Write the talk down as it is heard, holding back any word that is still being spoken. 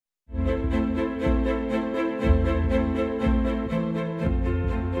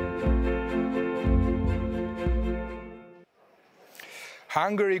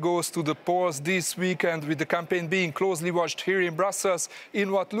Hungary goes to the polls this weekend, with the campaign being closely watched here in Brussels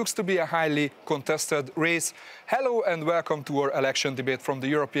in what looks to be a highly contested race. Hello and welcome to our election debate from the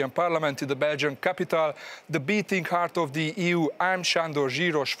European Parliament in the Belgian capital, the beating heart of the EU. I'm Sándor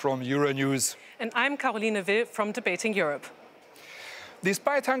Zsíros from Euronews. And I'm Caroline Will from Debating Europe.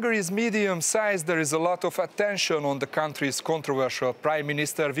 Despite Hungary's medium size, there is a lot of attention on the country's controversial Prime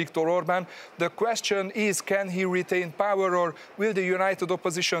Minister Viktor Orbán. The question is, can he retain power or will the united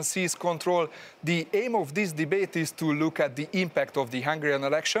opposition seize control? The aim of this debate is to look at the impact of the Hungarian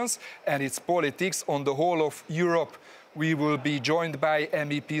elections and its politics on the whole of Europe. We will be joined by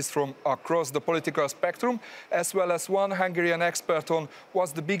MEPs from across the political spectrum, as well as one Hungarian expert on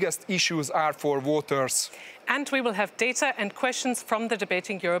what the biggest issues are for voters. And we will have data and questions from the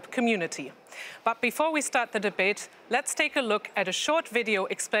Debating Europe community. But before we start the debate, let's take a look at a short video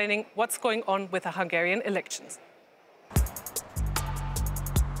explaining what's going on with the Hungarian elections.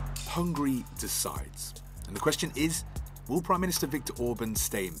 Hungary decides. And the question is, will Prime Minister Viktor Orbán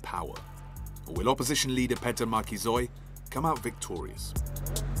stay in power? Or will opposition leader Péter Márki-Zay come out victorious?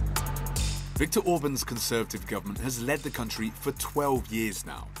 Viktor Orbán's Conservative government has led the country for 12 years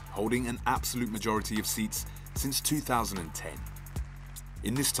now, holding an absolute majority of seats since 2010.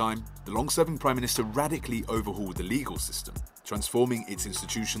 In this time, the long-serving Prime Minister radically overhauled the legal system, transforming its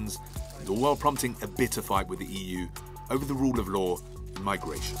institutions, and all while prompting a bitter fight with the EU over the rule of law and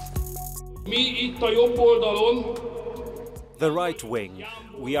migration. The right wing.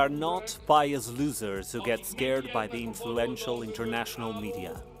 We are not pious losers who get scared by the influential international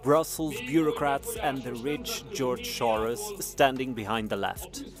media. Brussels bureaucrats and the rich George Soros standing behind the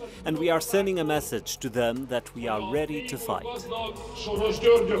left. And we are sending a message to them that we are ready to fight.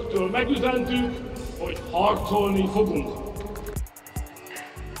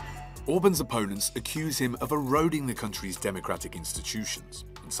 Orbán's opponents accuse him of eroding the country's democratic institutions,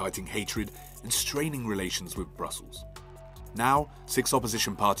 inciting hatred and straining relations with Brussels. Now, 6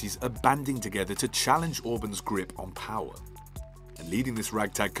 opposition parties are banding together to challenge Orbán's grip on power. And leading this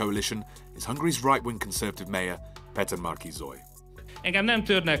ragtag coalition is Hungary's right-wing Conservative mayor, Péter Márki-Zay.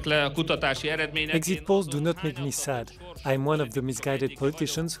 Exit polls do not make me sad. I'm one of the misguided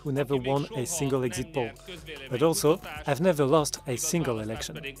politicians who never won a single exit poll. But also, I've never lost a single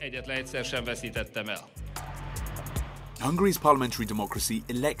election. Hungary's parliamentary democracy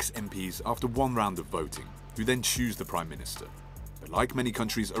elects MPs after one round of voting, who then choose the Prime Minister. But like many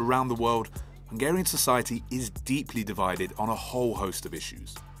countries around the world, Hungarian society is deeply divided on a whole host of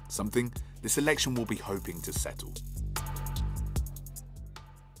issues, something this election will be hoping to settle.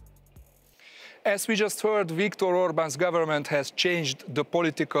 As we just heard, Viktor Orbán's government has changed the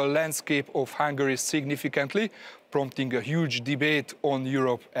political landscape of Hungary significantly, prompting a huge debate on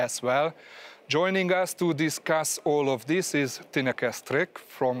Europe as well. Joining us to discuss all of this is Tineke Strik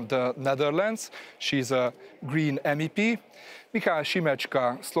from the Netherlands. She's a Green MEP. Michal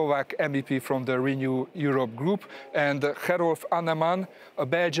Šimečka, Slovak MEP from the Renew Europe group, and Gerolf Anneman, a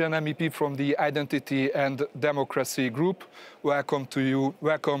Belgian MEP from the Identity and Democracy group. Welcome to you,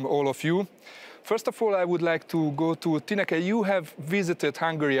 welcome all of you. First of all, I would like to go to Tineke. You have visited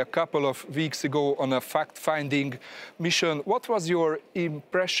Hungary a couple of weeks ago on a fact-finding mission. What was your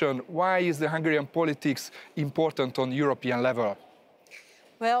impression? Why is the Hungarian politics important on European level?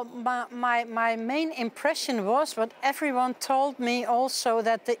 Well, my main impression was what everyone told me also,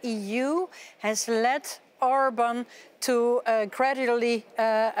 that the EU has led Orbán to gradually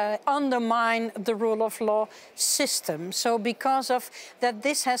undermine the rule of law system. So because of that,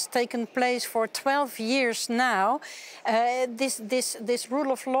 this has taken place for 12 years now. This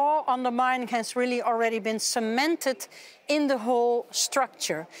rule of law undermining has really already been cemented in the whole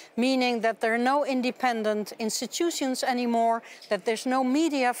structure, meaning that there are no independent institutions anymore, that there's no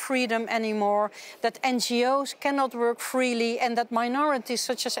media freedom anymore, that NGOs cannot work freely, and that minorities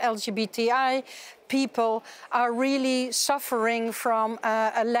such as LGBTI people are really suffering from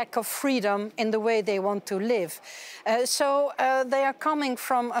a lack of freedom in the way they want to live. So they are coming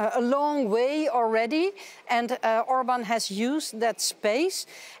from a long way already, and Orbán has used that space.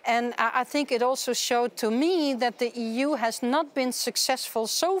 And I think it also showed to me that the EU has not been successful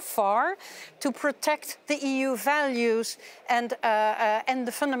so far to protect the EU values and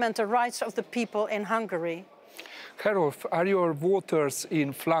the fundamental rights of the people in Hungary. Gerolf, are your voters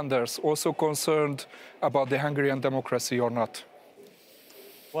in Flanders also concerned about the Hungarian democracy or not?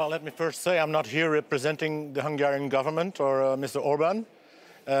 Well, let me first say I'm not here representing the Hungarian government or Mr. Orbán.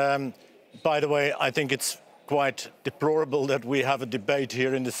 By the way, I think it's quite deplorable that we have a debate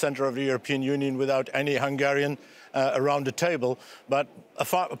here in the center of the European Union without any Hungarian around the table. But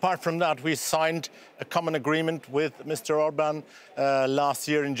apart from that, we signed a common agreement with Mr. Orban last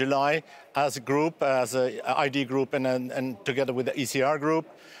year in July as a group, as an ID group, and together with the ECR group,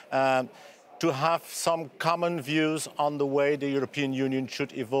 to have some common views on the way the European Union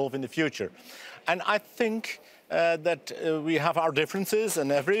should evolve in the future. And I think that we have our differences,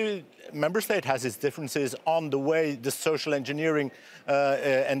 and every member state has its differences on the way the social engineering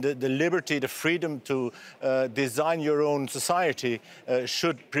and the liberty, the freedom to design your own society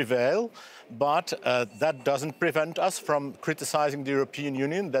should prevail. But that doesn't prevent us from criticizing the European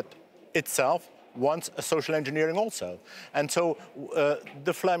Union that itself wants a social engineering also. And so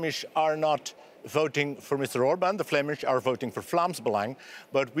the Flemish are not voting for Mr. Orban, the Flemish are voting for Vlaams Belang,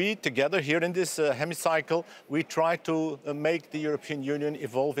 but we together here in this hemicycle, we try to make the European Union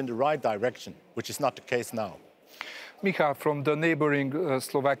evolve in the right direction, which is not the case now. Michal, from the neighboring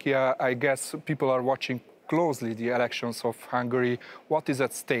Slovakia, I guess people are watching closely the elections of Hungary. What is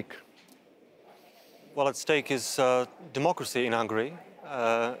at stake? Well, at stake is democracy in Hungary.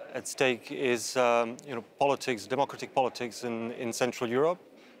 At stake is politics, democratic politics in Central Europe,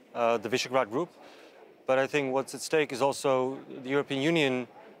 the Visegrad Group. But I think what's at stake is also the European Union's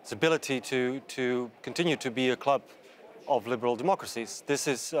ability to continue to be a club of liberal democracies. This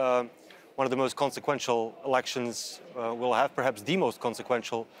is one of the most consequential elections we'll have, perhaps the most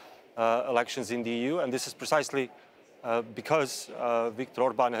consequential elections in the EU, and this is precisely because Viktor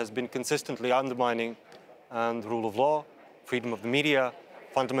Orban has been consistently undermining the rule of law, freedom of the media,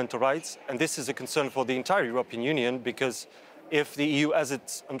 fundamental rights, and this is a concern for the entire European Union, because if the EU, as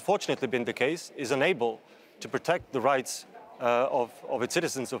it's unfortunately been the case, is unable to protect the rights of its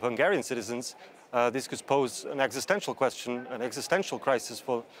citizens, of Hungarian citizens, this could pose an existential question, an existential crisis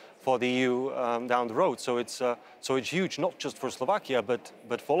for the EU down the road. So it's huge, not just for Slovakia,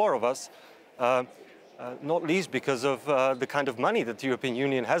 but for all of us, not least because of the kind of money that the European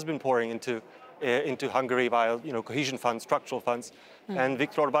Union has been pouring into Hungary via cohesion funds, structural funds, and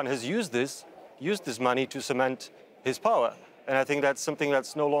Viktor Orban has used this money to cement his power. And I think that's something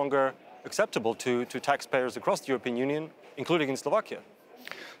that's no longer acceptable to taxpayers across the European Union, including in Slovakia.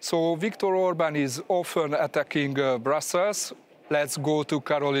 So Viktor Orban is often attacking Brussels. Let's go to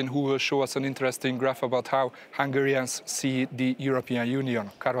Caroline, who will show us an interesting graph about how Hungarians see the European Union.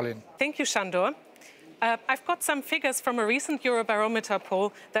 Caroline. Thank you, Sándor. I've got some figures from a recent Eurobarometer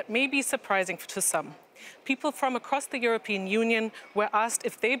poll that may be surprising to some. People from across the European Union were asked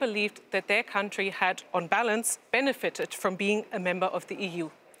if they believed that their country had, on balance, benefited from being a member of the EU.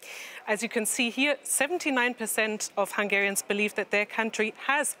 As you can see here, 79% of Hungarians believe that their country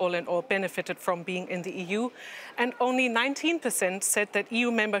has, all in all, benefited from being in the EU, and only 19% said that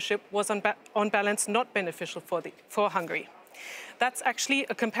EU membership was, on balance, not beneficial for Hungary. That's actually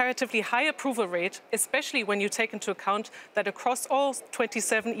a comparatively high approval rate, especially when you take into account that across all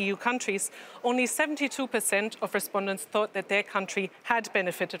 27 EU countries, only 72% of respondents thought that their country had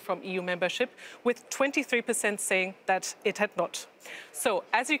benefited from EU membership, with 23% saying that it had not. So,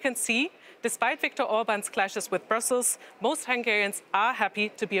 as you can see, despite Viktor Orban's clashes with Brussels, most Hungarians are happy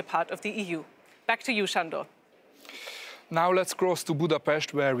to be a part of the EU. Back to you, Sándor. Now let's cross to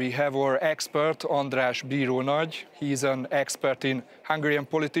Budapest, where we have our expert, András Bíró-Nagy. He's an expert in Hungarian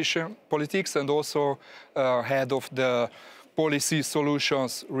politics and also head of the Policy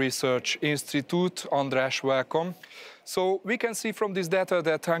Solutions Research Institute. András, welcome. So we can see from this data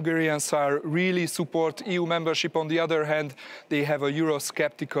that Hungarians really support EU membership. On the other hand, they have a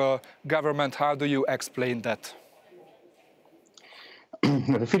Eurosceptical government. How do you explain that?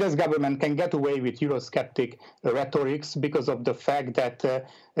 The Fidesz government can get away with Eurosceptic rhetorics because of the fact that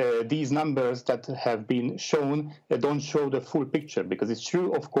these numbers that have been shown don't show the full picture. Because it's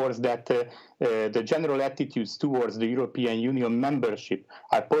true, of course, that the general attitudes towards the European Union membership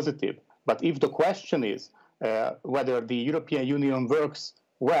are positive. But if the question is whether the European Union works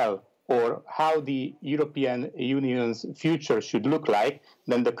well or how the European Union's future should look like,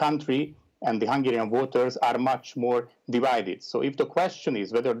 then the country and the Hungarian voters are much more divided. So if the question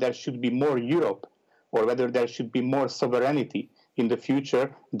is whether there should be more Europe or whether there should be more sovereignty in the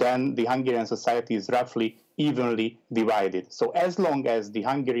future, then the Hungarian society is roughly evenly divided. So as long as the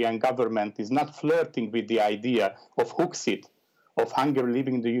Hungarian government is not flirting with the idea of Huxit, of Hungary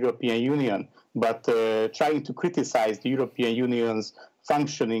leaving the European Union, but trying to criticize the European Union's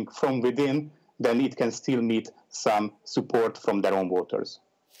functioning from within, then it can still meet some support from their own voters.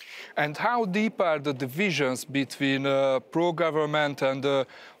 And how deep are the divisions between pro-government and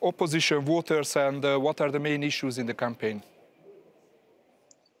opposition voters, and what are the main issues in the campaign?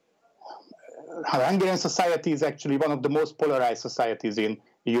 Hungarian society is actually one of the most polarized societies in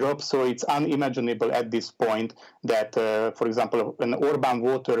Europe. So it's unimaginable at this point that, for example, an Orban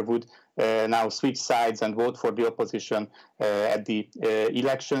voter would now switch sides and vote for the opposition at the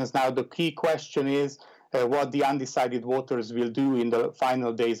elections. Now, the key question is what the undecided voters will do in the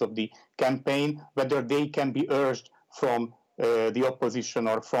final days of the campaign, whether they can be urged from the opposition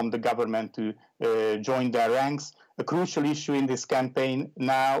or from the government to join their ranks. A crucial issue in this campaign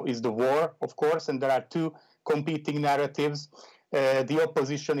now is the war, of course, and there are two competing narratives. The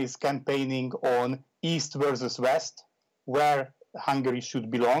opposition is campaigning on East versus West, where Hungary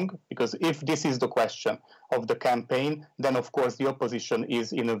should belong, because if this is the question of the campaign, then of course the opposition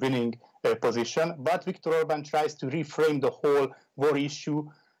is in a winning position. But Viktor Orban tries to reframe the whole war issue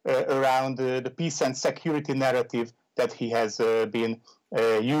around the peace and security narrative that he has been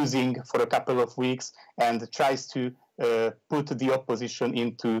using for a couple of weeks, and tries to put the opposition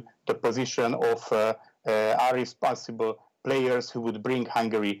into the position of irresponsible players who would bring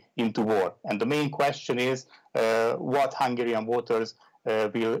Hungary into war. And the main question is what Hungarian voters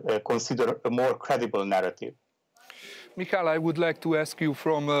will consider a more credible narrative. Michal, I would like to ask you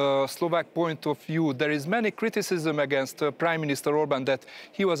from a Slovak point of view, there is many criticism against Prime Minister Orban that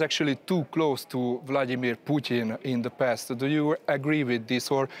he was actually too close to Vladimir Putin in the past. Do you agree with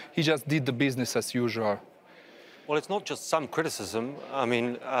this, or he just did the business as usual? Well, it's not just some criticism. I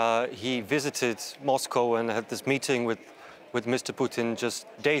mean, he visited Moscow and had this meeting with Mr. Putin just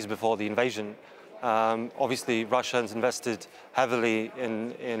days before the invasion. Obviously, Russia has invested heavily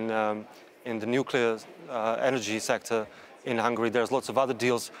in the nuclear energy sector in Hungary. There's lots of other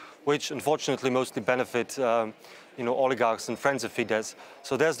deals which unfortunately mostly benefit oligarchs and friends of Fidesz.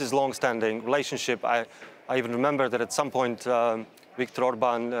 So there's this long-standing relationship. I even remember that at some point Viktor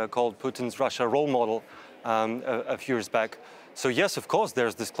Orban called Putin's Russia role model a few years back. So yes, of course,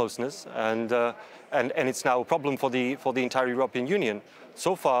 there's this closeness, and it's now a problem for the entire European Union.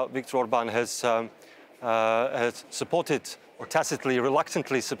 So far, Viktor Orban has supported, or tacitly,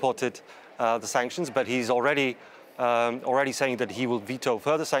 reluctantly supported the sanctions, but he's already saying that he will veto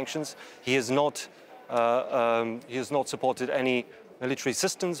further sanctions. He has not supported any military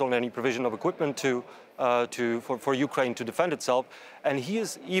assistance or any provision of equipment for Ukraine to defend itself, and he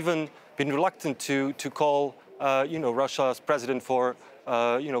has even been reluctant to call Russia's president for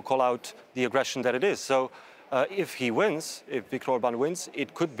call out the aggression that it is. So if he wins, if Viktor Orban wins,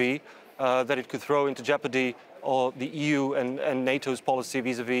 it could be that it could throw into jeopardy all the EU and NATO's policy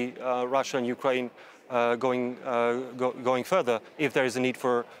vis-a-vis Russia and Ukraine going further. If there is a need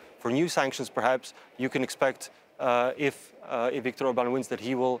for new sanctions, perhaps you can expect if Viktor Orban wins that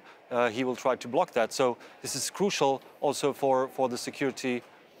he will try to block that. So this is crucial also for the security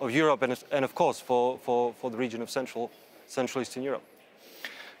of Europe and of course for the region of Central Eastern Europe.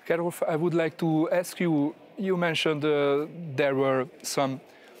 Gerolf, I would like to ask you, you mentioned there were some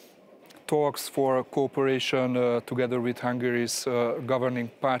talks for cooperation together with Hungary's governing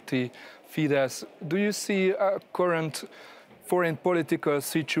party, Fidesz. Do you see a current foreign political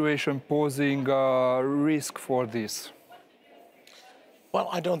situation posing a risk for this? Well,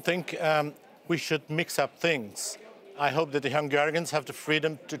 I don't think we should mix up things. I hope that the Hungarians have the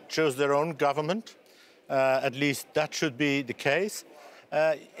freedom to choose their own government. At least that should be the case.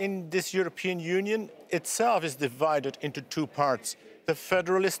 In this European Union itself is divided into two parts. The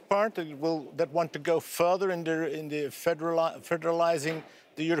federalist part that want to go further in the federalizing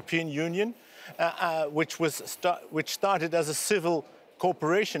the European Union, which started as a civil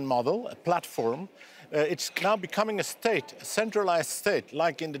cooperation model, a platform. It's now becoming a state, a centralized state,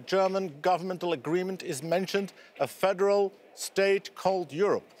 like in the German governmental agreement is mentioned, a federal state called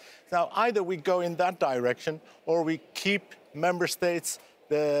Europe. Now, either we go in that direction or we keep member states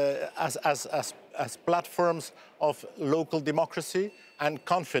as platforms of local democracy and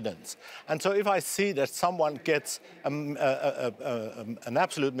confidence. And so if I see that someone gets an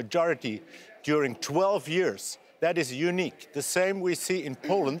absolute majority during 12 years, that is unique. The same we see in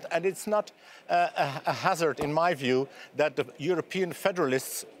Poland, and it's not a hazard, in my view, that the European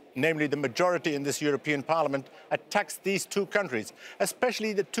federalists, namely the majority in this European Parliament, attacks these two countries,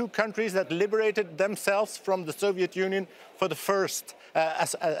 especially the two countries that liberated themselves from the Soviet Union for the first,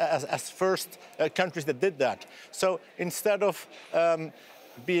 as first countries that did that. So instead of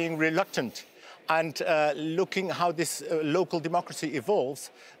being reluctant and looking how this local democracy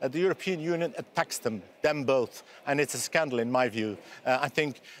evolves, the European Union attacks them both, and it's a scandal in my view. I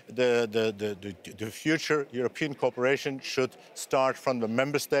think the future European cooperation should start from the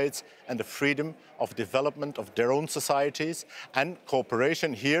member states and the freedom of development of their own societies, and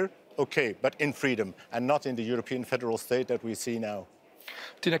cooperation here, okay, but in freedom and not in the European federal state that we see now.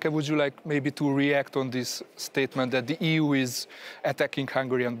 Tineke, would you like maybe to react on this statement that the EU is attacking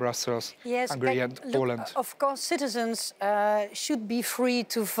Hungary and Brussels, yes, Hungary and Poland? Of course, citizens should be free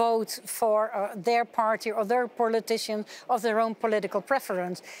to vote for their party or their politician of their own political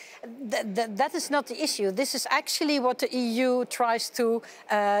preference. That is not the issue. This is actually what the EU tries to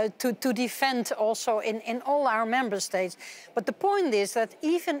defend also in all our member states. But the point is that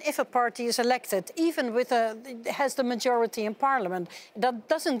even if a party is elected, even with has the majority in parliament, that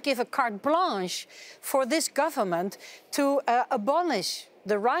doesn't give a carte blanche for this government to abolish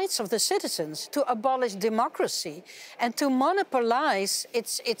the rights of the citizens, to abolish democracy, and to monopolize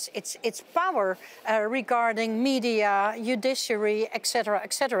its power regarding media, judiciary,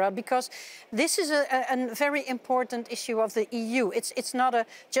 etc., because this is a very important issue of the EU. It's not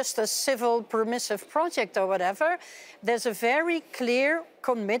just a civil permissive project or whatever. There's a very clear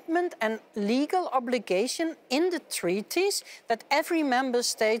commitment and legal obligation in the treaties that every member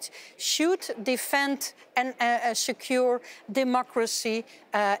state should defend and secure democracy,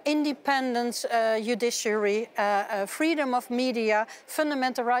 independence, judiciary, freedom of media,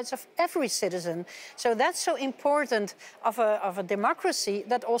 fundamental rights of every citizen. So that's so important of a democracy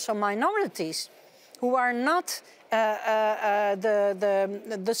that also minorities who are not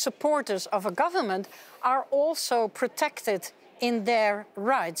the supporters of a government are also protected in their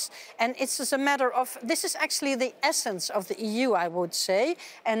rights. And it's just a matter of, this is actually the essence of the EU, I would say,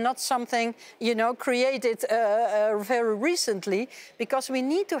 and not something, you know, created very recently, because we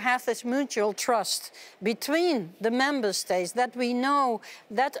need to have this mutual trust between the member states, that we know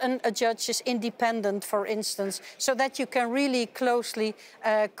that a judge is independent, for instance, so that you can really closely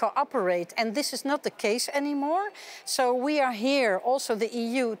cooperate. And this is not the case anymore. So we are here, also the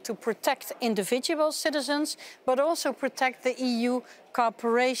EU, to protect individual citizens, but also protect the EU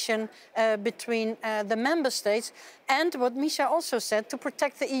cooperation between the member states, and what Misha also said, to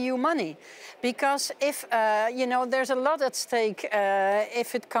protect the EU money, because if you know, there's a lot at stake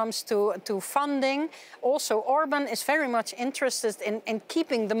if it comes to funding. Also, Orban is very much interested in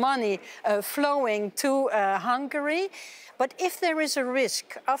keeping the money flowing to Hungary, but if there is a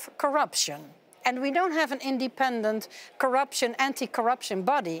risk of corruption, and we don't have an independent anti-corruption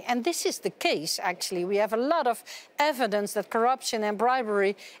body. And this is the case, actually. We have a lot of evidence that corruption and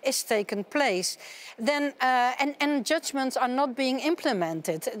bribery is taking place. Then, and judgments are not being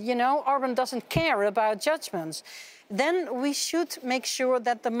implemented. You know, Orban doesn't care about judgments. Then we should make sure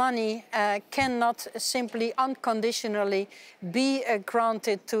that the money cannot simply unconditionally be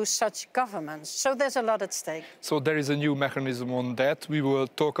granted to such governments. So there's a lot at stake. So there is a new mechanism on that. We will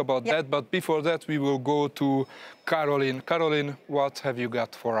talk about that, but before that we will go to Caroline. Caroline, what have you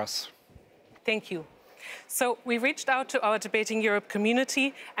got for us? Thank you. So we reached out to our Debating Europe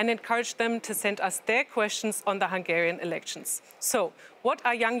community and encouraged them to send us their questions on the Hungarian elections. So what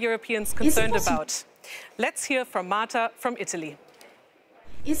are young Europeans concerned about? Let's hear from Marta from Italy.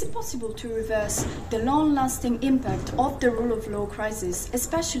 Is it possible to reverse the long-lasting impact of the rule of law crisis,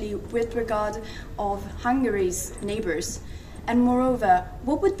 especially with regard of Hungary's neighbors? And moreover,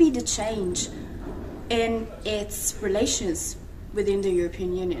 what would be the change in its relations within the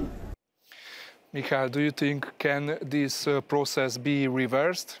European Union? Michael, do you think can this process be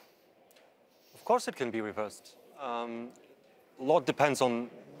reversed? Of course it can be reversed. A lot depends on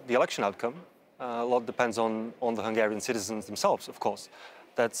the election outcome. A lot depends on the Hungarian citizens themselves, of course.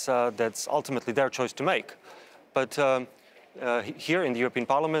 That's ultimately their choice to make. But here in the European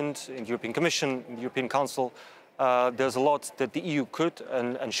Parliament, in the European Commission, in the European Council, there's a lot that the EU could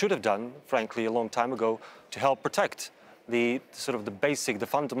and should have done, frankly, a long time ago, to help protect the basic, the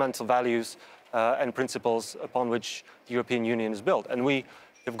fundamental values and principles upon which the European Union is built. And we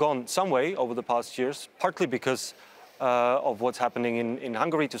have gone some way over the past years, partly because of what's happening in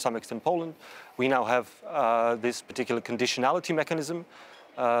Hungary, to some extent Poland. We now have this particular conditionality mechanism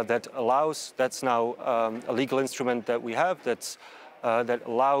that's now a legal instrument that we have that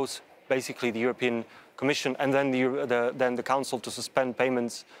allows basically the European Commission and then the Council to suspend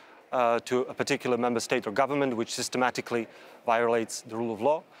payments to a particular member state or government which systematically violates the rule of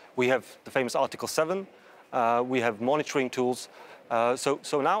law. We have the famous Article 7. We have monitoring tools.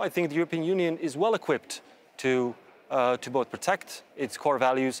 So now I think the European Union is well equipped to both protect its core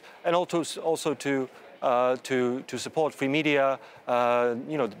values and also to support free media,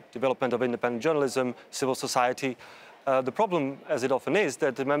 the development of independent journalism, civil society. The problem, as it often is,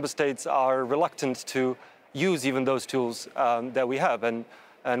 that the member states are reluctant to use even those tools that we have, and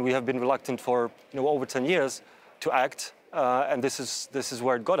we have been reluctant for over 10 years to act, and this is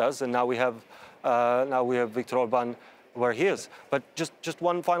where it got us. And now we have Viktor Orban where he is. But just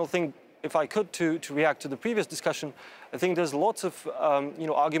one final thing if I could, to react to the previous discussion, I think there's lots of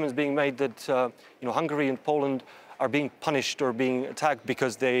arguments being made that Hungary and Poland are being punished or being attacked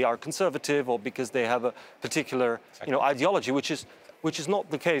because they are conservative or because they have a particular ideology, which is not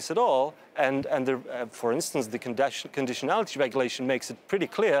the case at all. And for instance, the conditionality regulation makes it pretty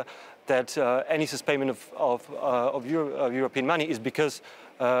clear that any suspayment of European money is because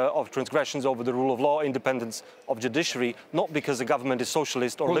of transgressions over the rule of law, independence of judiciary, not because the government is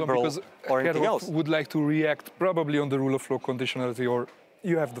socialist or liberal or anything else. Would like to react probably on the rule of law conditionality, or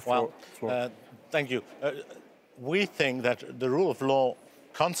you have the floor. Thank you. We think that the rule of law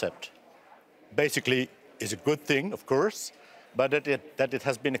concept basically is a good thing, of course, but that it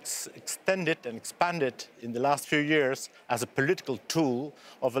has been extended and expanded in the last few years as a political tool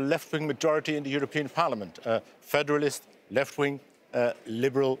of a left-wing majority in the European Parliament, a federalist, left-wing,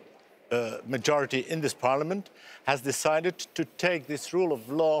 liberal majority in this Parliament has decided to take this rule of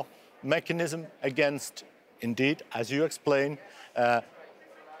law mechanism against, indeed, as you explain,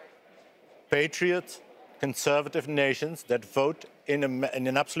 patriot, conservative nations that vote in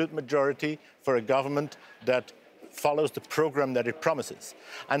an absolute majority for a government that follows the program that it promises.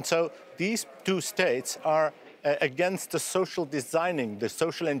 And so these two states are against the social designing, the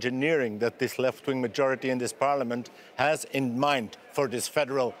social engineering that this left-wing majority in this Parliament has in mind for this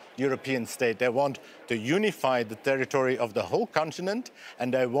federal European state. They want to unify the territory of the whole continent,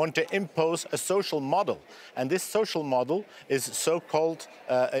 and they want to impose a social model. And this social model is so-called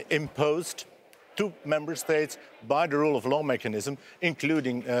imposed to member states by the rule of law mechanism,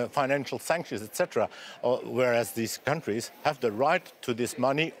 including financial sanctions, etc., whereas these countries have the right to this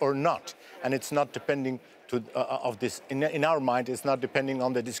money or not. And it's not depending in our mind, it's not depending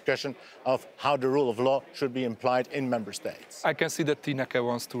on the discussion of how the rule of law should be applied in member states. I can see that Tineke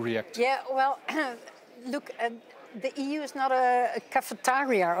wants to react. Yeah, well, look, the EU is not a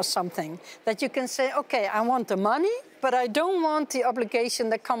cafeteria or something that you can say, okay, I want the money, but I don't want the obligation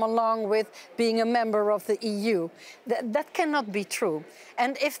that come along with being a member of the EU. That cannot be true.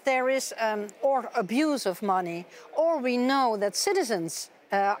 And if there is or abuse of money, or we know that citizens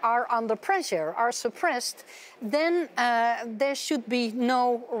are under pressure, are suppressed, then there should be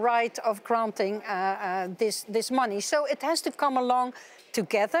no right of granting this money. So it has to come along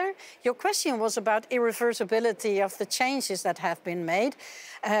together. Your question was about irreversibility of the changes that have been made.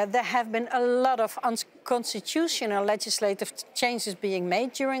 There have been a lot of unconstitutional legislative changes being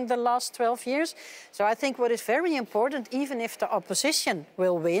made during the last 12 years. So I think what is very important, even if the opposition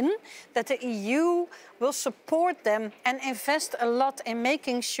will win, that the EU will support them and invest a lot in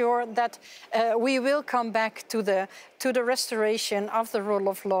making sure that we will come back to the restoration of the rule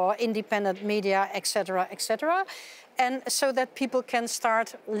of law, independent media, etc., etc., and so that people can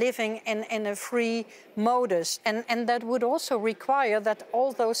start living in a free modus. And that would also require that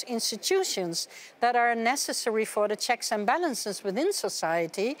all those institutions that are necessary for the checks and balances within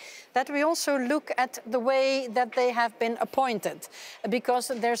society, that we also look at the way that they have been appointed. Because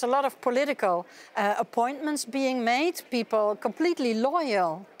there's a lot of political appointments being made, people completely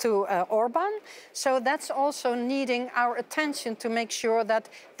loyal to Orban. So that's also needing our attention to make sure that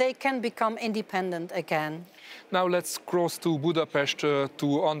they can become independent again. Now let's cross to Budapest, to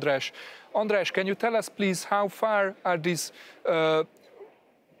András. András, can you tell us, please, how far are these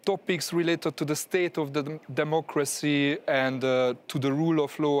topics related to the state of the democracy and to the rule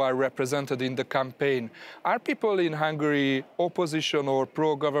of law are represented in the campaign? Are people in Hungary, opposition or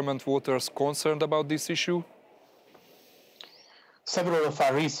pro-government voters, concerned about this issue? Several of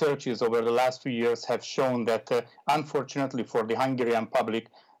our researches over the last few years have shown that, unfortunately for the Hungarian public,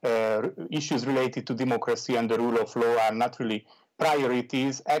 issues related to democracy and the rule of law are not really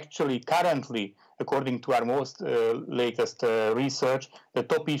priorities. Actually, currently, according to our most latest research, the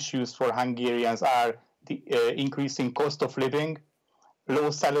top issues for Hungarians are the increasing cost of living,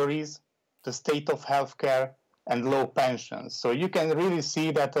 low salaries, the state of healthcare, and low pensions. So you can really see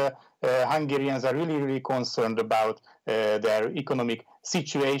that Hungarians are really concerned about their economic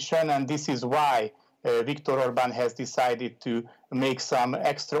situation, and this is why Viktor Orban has decided to make some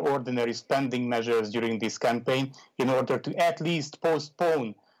extraordinary spending measures during this campaign in order to at least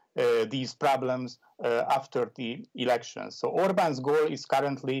postpone these problems after the elections. So Orban's goal is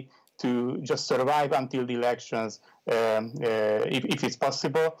currently to just survive until the elections, if it's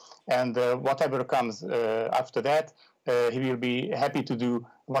possible, and whatever comes after that, he will be happy to do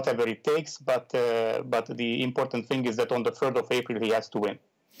whatever it takes, but the important thing is that on the 3rd of April he has to win.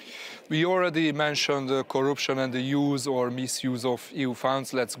 We already mentioned corruption and the use or misuse of EU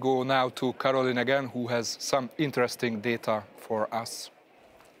funds. Let's go now to Caroline again, who has some interesting data for us.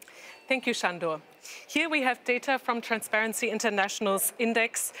 Thank you, Sandor. Here we have data from Transparency International's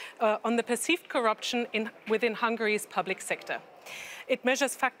index on the perceived corruption within Hungary's public sector. It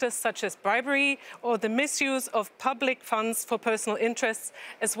measures factors such as bribery or the misuse of public funds for personal interests,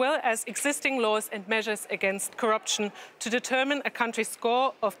 as well as existing laws and measures against corruption to determine a country's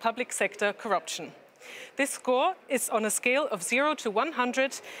score of public sector corruption. This score is on a scale of 0 to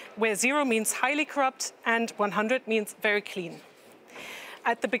 100, where 0 means highly corrupt and 100 means very clean.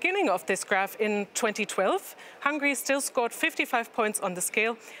 At the beginning of this graph in 2012, Hungary still scored 55 points on the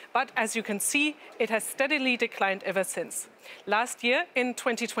scale, but as you can see, it has steadily declined ever since. Last year, in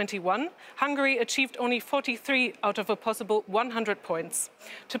 2021, Hungary achieved only 43 out of a possible 100 points.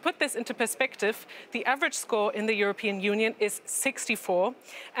 To put this into perspective, the average score in the European Union is 64,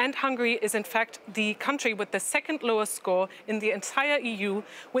 and Hungary is in fact the country with the second lowest score in the entire EU,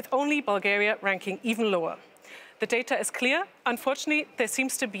 with only Bulgaria ranking even lower. The data is clear. Unfortunately, there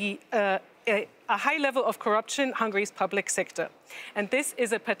seems to be a high level of corruption in Hungary's public sector. And this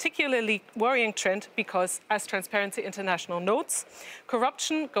is a particularly worrying trend because, as Transparency International notes,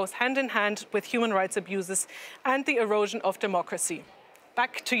 corruption goes hand in hand with human rights abuses and the erosion of democracy.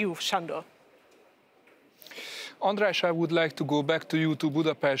 Back to you, Sandor. András, I would like to go back to you to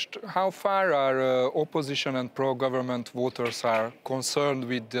Budapest. How far are opposition and pro-government voters are concerned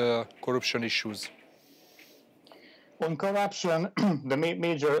with the corruption issues? On corruption, the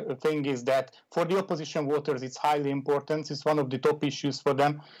major thing is that for the opposition voters, it's highly important. It's one of the top issues for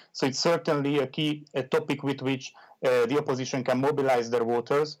them. So it's certainly a key topic with which the opposition can mobilize their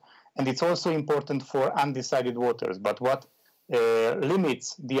voters. And it's also important for undecided voters. But what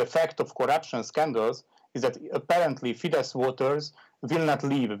limits the effect of corruption scandals is that apparently Fidesz voters will not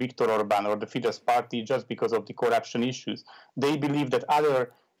leave Viktor Orbán or the Fidesz party just because of the corruption issues. They believe that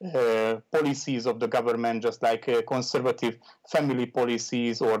other policies of the government, just like conservative family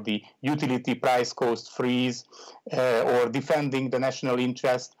policies or the utility price cost freeze or defending the national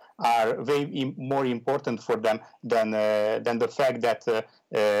interest, are way more important for them than the fact that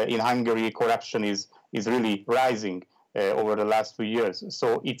in Hungary corruption is really rising over the last few years.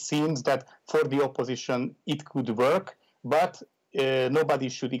 So it seems that for the opposition it could work, but nobody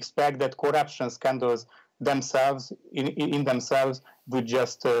should expect that corruption scandals themselves, in themselves, would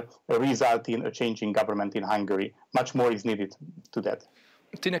just result in a change in government in Hungary. Much more is needed to that.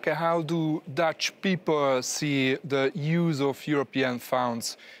 Tineke, how do Dutch people see the use of European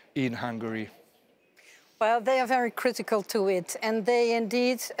funds in Hungary? Well, they are very critical to it, and they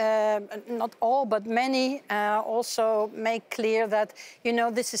indeed, not all, but many, also make clear that, you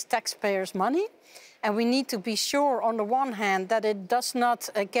know, this is taxpayers' money. And we need to be sure, on the one hand, that it does not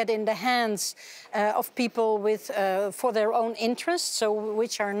get in the hands of people with, for their own interests, so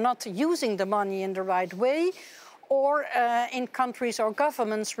which are not using the money in the right way, or in countries or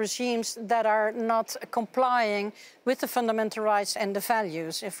governments, regimes that are not complying with the fundamental rights and the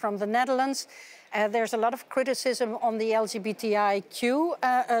values. From the Netherlands, there's a lot of criticism on the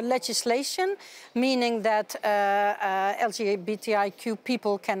LGBTIQ legislation, meaning that LGBTIQ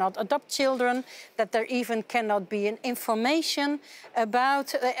people cannot adopt children, that there even cannot be an information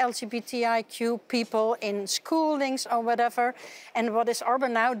about LGBTIQ people in schoolings or whatever. And what is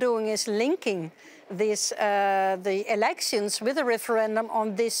Orbán now doing is linking this, the elections with a referendum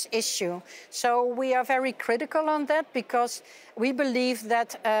on this issue. So we are very critical on that because we believe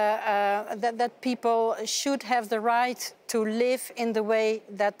that, that people should have the right to live in the way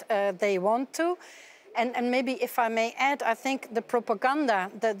that they want to. And maybe if I may add, I think the propaganda,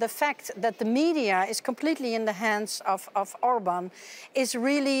 the fact that the media is completely in the hands of Orbán is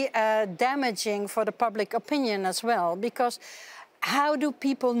really damaging for the public opinion as well, because how do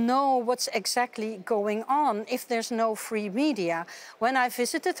people know what's exactly going on if there's no free media? When I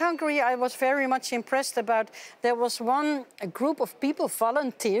visited Hungary, I was very much impressed about, there was a group of people,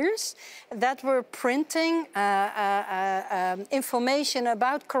 volunteers, that were printing information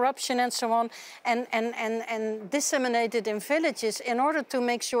about corruption and so on, and disseminated in villages in order to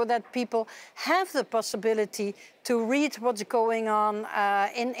make sure that people have the possibility to read what's going on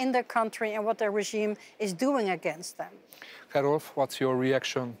in their country and what their regime is doing against them. Karolf, what's your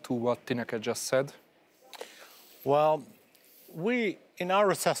reaction to what Tineke just said? Well, we, in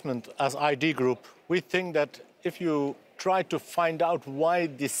our assessment as ID Group, we think that if you try to find out why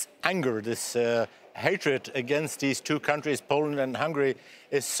this anger, this hatred against these two countries, Poland and Hungary,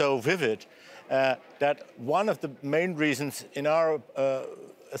 is so vivid, that one of the main reasons in our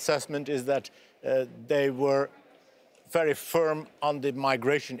assessment is that they were very firm on the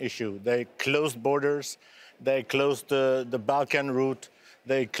migration issue. They closed borders. They closed the Balkan route.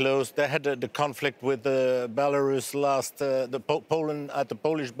 they closed. They had the conflict with Belarus last, Poland at the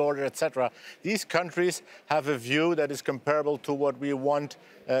Polish border, etc. These countries have a view that is comparable to what we want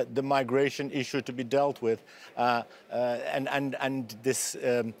the migration issue to be dealt with, and this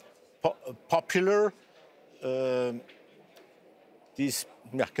popular, these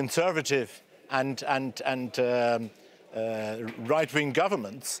conservative and right-wing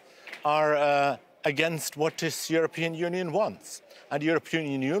governments are against what this European Union wants. And the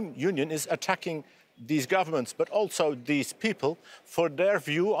European Union is attacking these governments, but also these people for their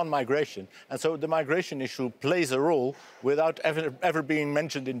view on migration. And so the migration issue plays a role without ever being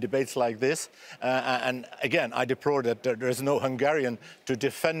mentioned in debates like this. And again, I deplore that there is no Hungarian to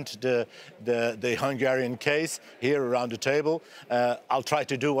defend the Hungarian case here around the table. I'll try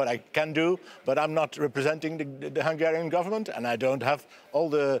to do what I can do, but I'm not representing the Hungarian government, and I don't have all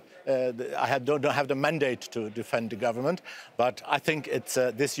don't have the mandate to defend the government. But I think it's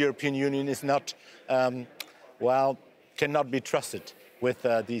this European Union is not, well, cannot be trusted with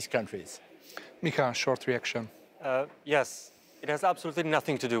these countries. Mika, short reaction. Yes, it has absolutely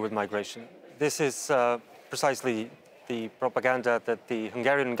nothing to do with migration. This is precisely the propaganda that the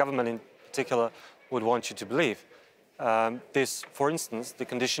Hungarian government in particular would want you to believe. This, for instance, the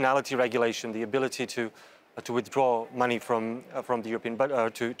conditionality regulation, the ability to withdraw money from the European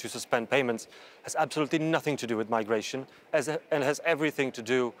budget, to suspend payments, has absolutely nothing to do with migration, and has everything to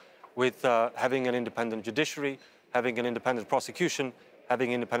do with having an independent judiciary, having an independent prosecution,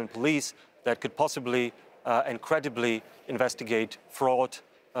 having independent police that could possibly and credibly investigate fraud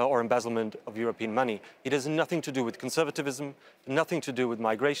or embezzlement of European money. It has nothing to do with conservatism, nothing to do with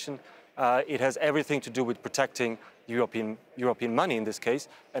migration. It has everything to do with protecting European money in this case,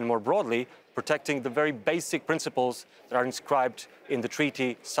 and more broadly, protecting the very basic principles that are inscribed in the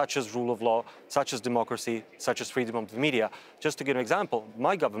treaty, such as rule of law, such as democracy, such as freedom of the media. Just to give an example,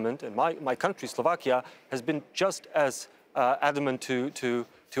 my government and my country, Slovakia, has been just as adamant to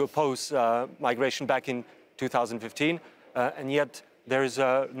oppose migration back in 2015, and yet there is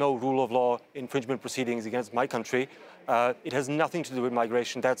no rule of law infringement proceedings against my country. It has nothing to do with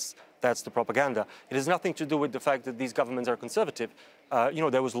migration. That's the propaganda. It has nothing to do with the fact that these governments are conservative.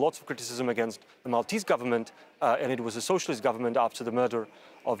 There was lots of criticism against the Maltese government, and it was a socialist government after the murder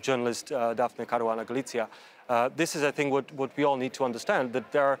of journalist Daphne Caruana Galizia. This is, I think, what we all need to understand,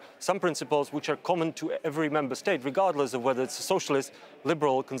 that there are some principles which are common to every member state, regardless of whether it's a socialist,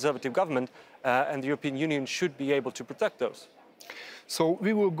 liberal, conservative government, and the European Union should be able to protect those. So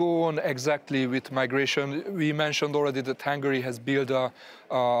we will go on exactly with migration. We mentioned already that Hungary has built a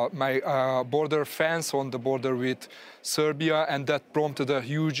border fence on the border with Serbia, and that prompted a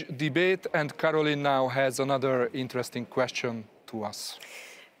huge debate. And Caroline now has another interesting question to us.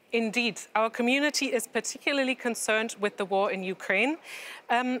 Indeed, our community is particularly concerned with the war in Ukraine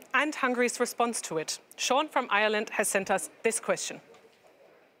and Hungary's response to it. Sean from Ireland has sent us this question.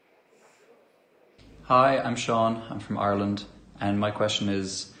 Hi, I'm Sean. I'm from Ireland. And my question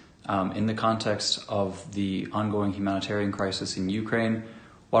is, in the context of the ongoing humanitarian crisis in Ukraine,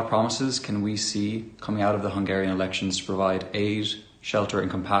 what promises can we see coming out of the Hungarian elections to provide aid, shelter and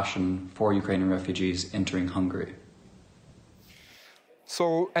compassion for Ukrainian refugees entering Hungary?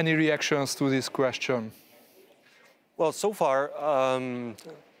 So, any reactions to this question? Well, so far,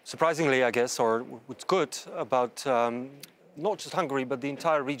 surprisingly, I guess, or what's good about not just Hungary, but the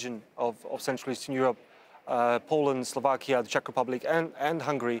entire region of Central Eastern Europe, Poland, Slovakia, the Czech Republic, and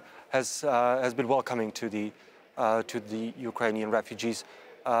Hungary has been welcoming to the Ukrainian refugees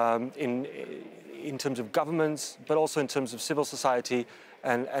in terms of governments, but also in terms of civil society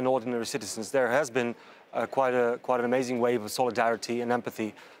and ordinary citizens. There has been quite an amazing wave of solidarity and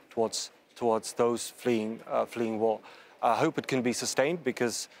empathy towards those fleeing war. I hope it can be sustained,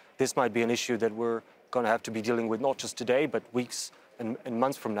 because this might be an issue that we're going to have to be dealing with not just today, but weeks and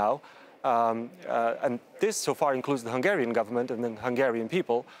months from now. And this so far includes the Hungarian government and the Hungarian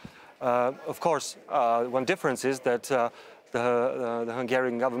people. Of course, one difference is that the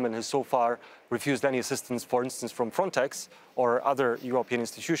Hungarian government has so far refused any assistance, for instance, from Frontex or other European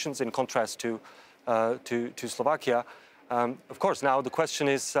institutions, in contrast to Slovakia. Of course, now the question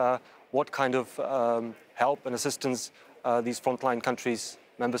is what kind of help and assistance these frontline countries,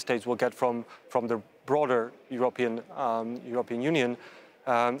 member states, will get from the broader European Union.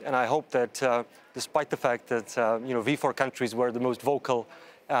 And I hope that, despite the fact that we four countries were the most vocal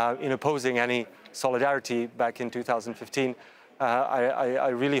in opposing any solidarity back in 2015, I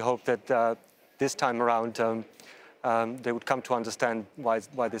really hope that this time around they would come to understand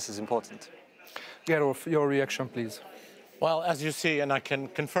why this is important. Gerolf, your reaction, please. Well, as you see, and I can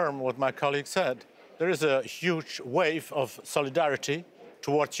confirm what my colleague said, there is a huge wave of solidarity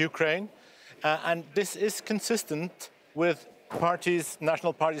towards Ukraine. And this is consistent with parties,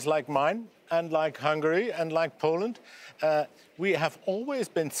 national parties like mine and like Hungary and like Poland. We have always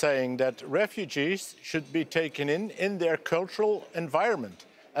been saying that refugees should be taken in their cultural environment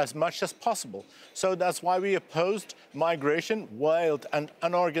as much as possible. So that's why we opposed migration, wild and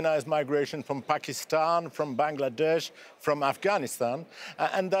unorganized migration from Pakistan, from Bangladesh, from Afghanistan.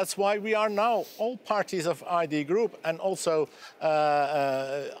 And that's why we are now, all parties of ID group, and also,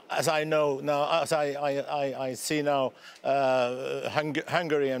 as I know now, as I see now,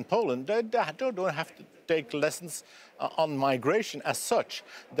 Hungary and Poland, they don't have to take lessons on migration as such.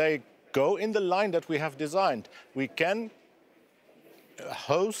 They go in the line that we have designed. We can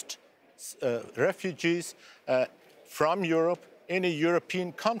host refugees from Europe in a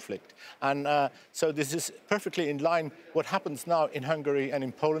European conflict. And so this is perfectly in line. What happens now in Hungary and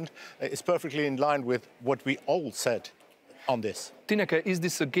in Poland is perfectly in line with what we all said on this. Tineke, is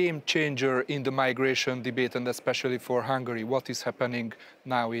this a game changer in the migration debate, and especially for Hungary? What is happening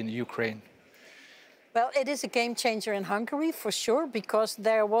now in Ukraine? Well, it is a game changer in Hungary, for sure, because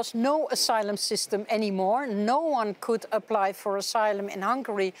there was no asylum system anymore. No one could apply for asylum in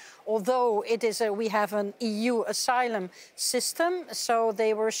Hungary, although we have an EU asylum system. So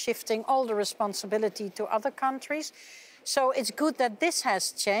they were shifting all the responsibility to other countries. So it's good that this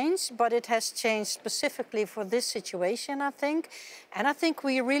has changed, but it has changed specifically for this situation, I think. And I think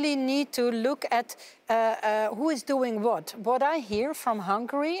we really need to look at who is doing what. What I hear from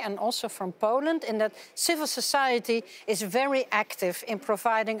Hungary and also from Poland is that civil society is very active in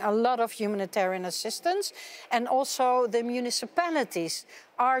providing a lot of humanitarian assistance, and also the municipalities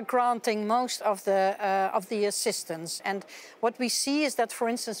are granting most of the assistance. And what we see is that, for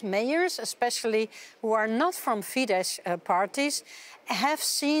instance, mayors, especially who are not from Fidesz parties, have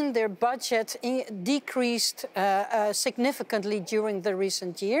seen their budget decreased significantly during the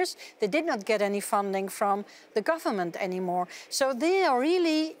recent years. They did not get any funding from the government anymore. So they are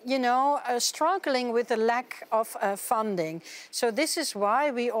really, struggling with the lack of funding. So this is why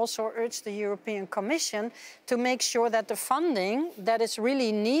we also urge the European Commission to make sure that the funding that is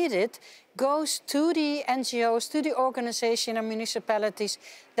really needed goes to the NGOs, to the organization and municipalities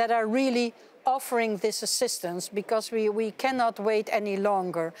that are really offering this assistance, because we cannot wait any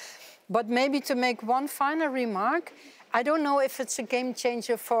longer. But maybe to make one final remark, I don't know if it's a game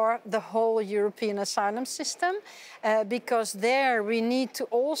changer for the whole European asylum system, because there we need to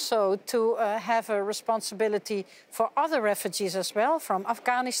also have a responsibility for other refugees as well, from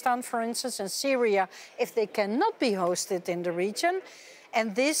Afghanistan, for instance, and Syria, if they cannot be hosted in the region.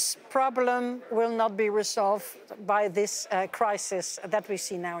 And this problem will not be resolved by this crisis that we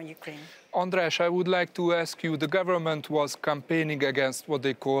see now in Ukraine. András, I would like to ask you, the government was campaigning against what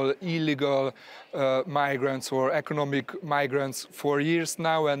they call illegal migrants or economic migrants for years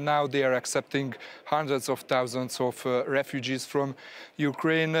now, and now they are accepting hundreds of thousands of refugees from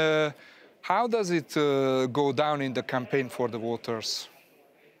Ukraine. How does it go down in the campaign for the voters?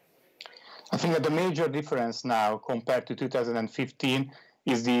 I think that the major difference now compared to 2015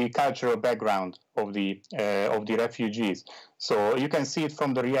 is the cultural background of the refugees. So you can see it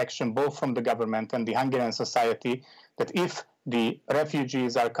from the reaction both from the government and the Hungarian society, that if the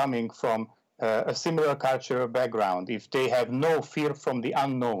refugees are coming from a similar cultural background, if they have no fear from the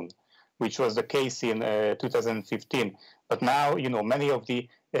unknown, which was the case in 2015, but now, many of the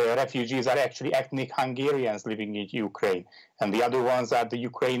refugees are actually ethnic Hungarians living in Ukraine, and the other ones are the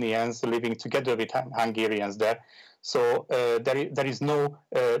Ukrainians living together with Hungarians there. So there is no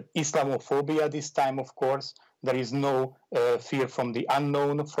Islamophobia this time, of course. There is no fear from the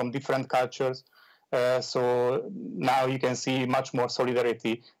unknown, from different cultures. So now you can see much more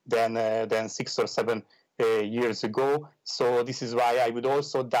solidarity than 6 or 7 years ago. So this is why I would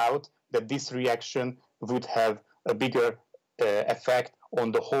also doubt that this reaction would have a bigger effect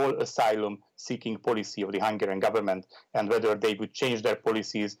on the whole asylum-seeking policy of the Hungarian government, and whether they would change their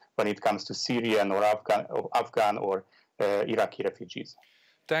policies when it comes to Syrian or Afghan or Iraqi refugees.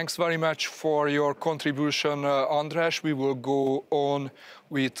 Thanks very much for your contribution, András. We will go on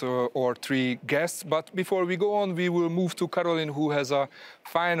with our 3 guests, but before we go on, we will move to Caroline, who has a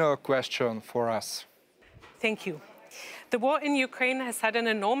final question for us. Thank you. The war in Ukraine has had an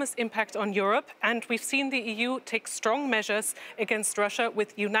enormous impact on Europe, and we've seen the EU take strong measures against Russia with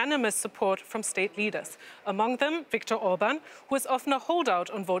unanimous support from state leaders. Among them, Viktor Orban, who is often a holdout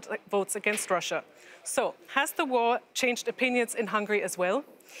on votes against Russia. So, has the war changed opinions in Hungary as well?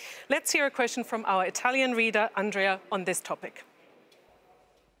 Let's hear a question from our Italian reader, Andrea, on this topic.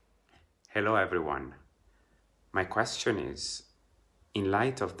 Hello, everyone. My question is, in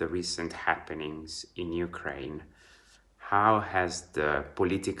light of the recent happenings in Ukraine, how has the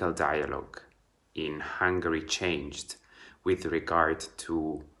political dialogue in Hungary changed with regard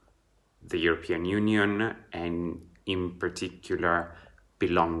to the European Union and in particular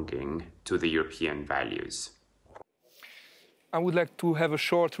belonging to the European values? I would like to have a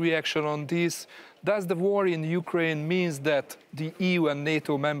short reaction on this. Does the war in Ukraine mean that the EU and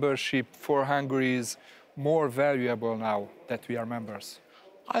NATO membership for Hungary is more valuable now that we are members?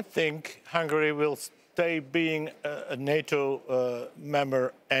 I think Hungary will stay being a NATO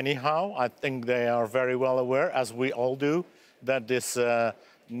member anyhow. I think they are very well aware, as we all do, that this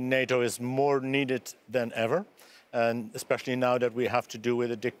NATO is more needed than ever. And especially now that we have to do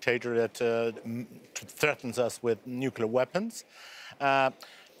with a dictator that threatens us with nuclear weapons.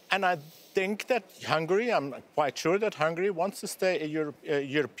 And I think that Hungary, I'm quite sure that Hungary wants to stay a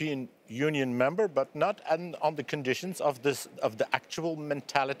European Union member, but not on the conditions of the actual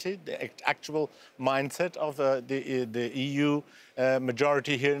mentality, the actual mindset of the EU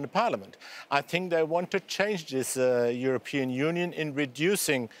majority here in the Parliament. I think they want to change this European Union in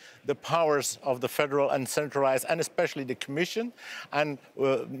reducing the powers of the federal and centralized, and especially the Commission, and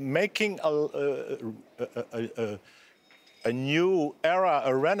making a new era,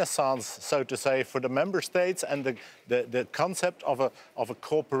 a renaissance, so to say, for the member states, and the concept of a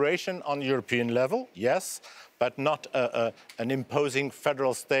cooperation on European level, yes, but not an imposing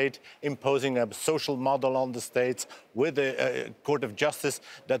federal state, imposing a social model on the states with a court of justice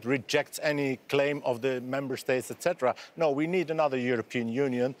that rejects any claim of the member states, etc. No, we need another European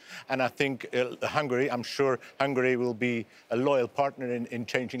Union, and I think Hungary, I'm sure Hungary will be a loyal partner in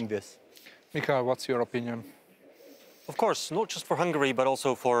changing this. Michael, what's your opinion? Of course, not just for Hungary, but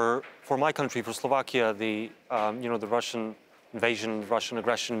also for my country, for Slovakia. The the Russian invasion, Russian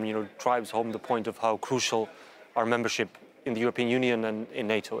aggression, drives home the point of how crucial our membership in the European Union and in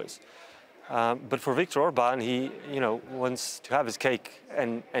NATO is. But for Viktor Orban, he wants to have his cake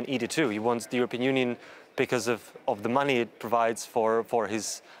and eat it too. He wants the European Union because of the money it provides for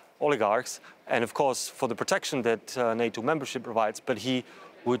his oligarchs, and of course for the protection that NATO membership provides. But he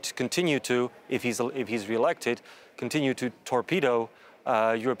would continue to, if he's re-elected, continue to torpedo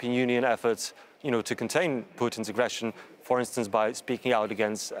European Union efforts, to contain Putin's aggression. For instance, by speaking out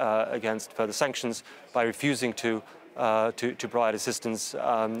against further sanctions, by refusing to provide assistance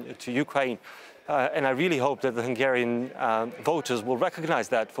to Ukraine. And I really hope that the Hungarian voters will recognize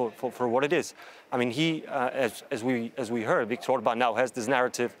that for what it is. I mean, as we heard, Viktor Orban now has this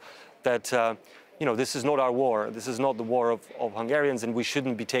narrative that this is not our war. This is not the war of Hungarians, and we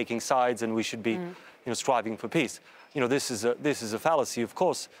shouldn't be taking sides, and we should be striving for peace. This is a fallacy. Of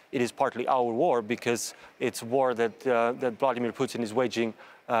course, it is partly our war because it's a war that Vladimir Putin is waging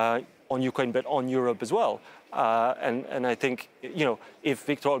on Ukraine, but on Europe as well. And I think if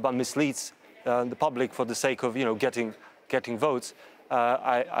Viktor Orban misleads the public for the sake of getting votes,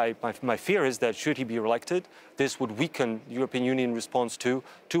 my fear is that should he be elected, this would weaken the European Union response to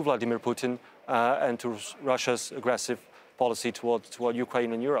Vladimir Putin and to Russia's aggressive policy toward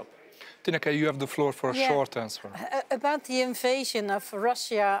Ukraine and Europe. Tineke, you have the floor for a short answer. About the invasion of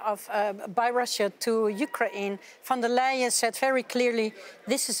Russia, by Russia to Ukraine, von der Leyen said very clearly,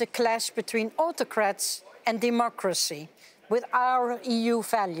 this is a clash between autocrats and democracy, with our EU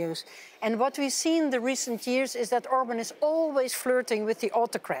values. And what we've seen in the recent years is that Orban is always flirting with the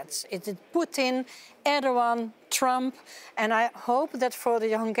autocrats. It's Putin, Erdogan, Trump, and I hope that for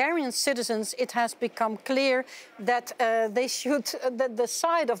the Hungarian citizens it has become clear that that the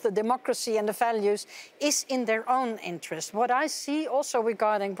side of the democracy and the values is in their own interest. What I see also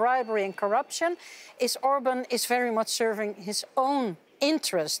regarding bribery and corruption is Orban is very much serving his own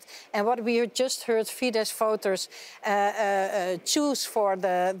interest. And what we just heard Fidesz voters choose for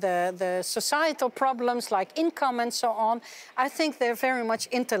the societal problems like income and so on, I think they're very much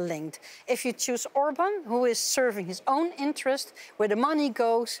interlinked. If you choose Orban, who is serving his own interest, where the money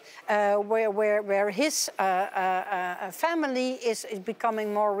goes, where his family is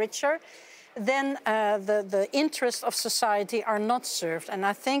becoming more richer, then the interests of society are not served. And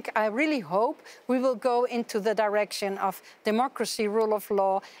I really hope we will go into the direction of democracy, rule of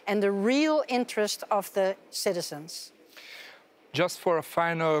law, and the real interest of the citizens. Just for a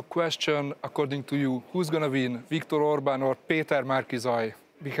final question, according to you, who's going to win, Viktor Orban or Péter Márki-Zay?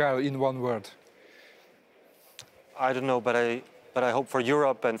 Mikhail, in one word. I don't know, but I hope for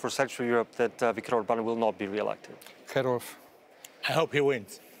Europe and for Central Europe that Viktor Orban will not be re-elected. Herolf. I hope he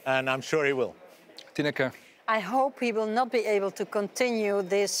wins. And I'm sure he will. Tineke. I hope he will not be able to continue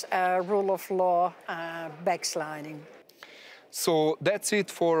this rule of law backsliding. So that's it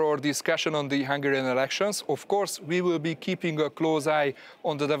for our discussion on the Hungarian elections. Of course, we will be keeping a close eye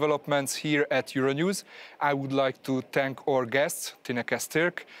on the developments here at Euronews. I would like to thank our guests, Tineke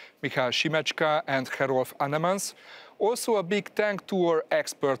Styrk, Michal Simecska and Herolf Annemans. Also a big thank to our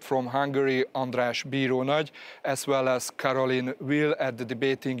expert from Hungary, András Bírónagy, as well as Caroline Will at the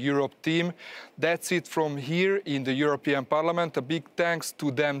Debating Europe team. That's it from here in the European Parliament. A big thanks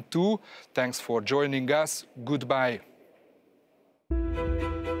to them too. Thanks for joining us. Goodbye.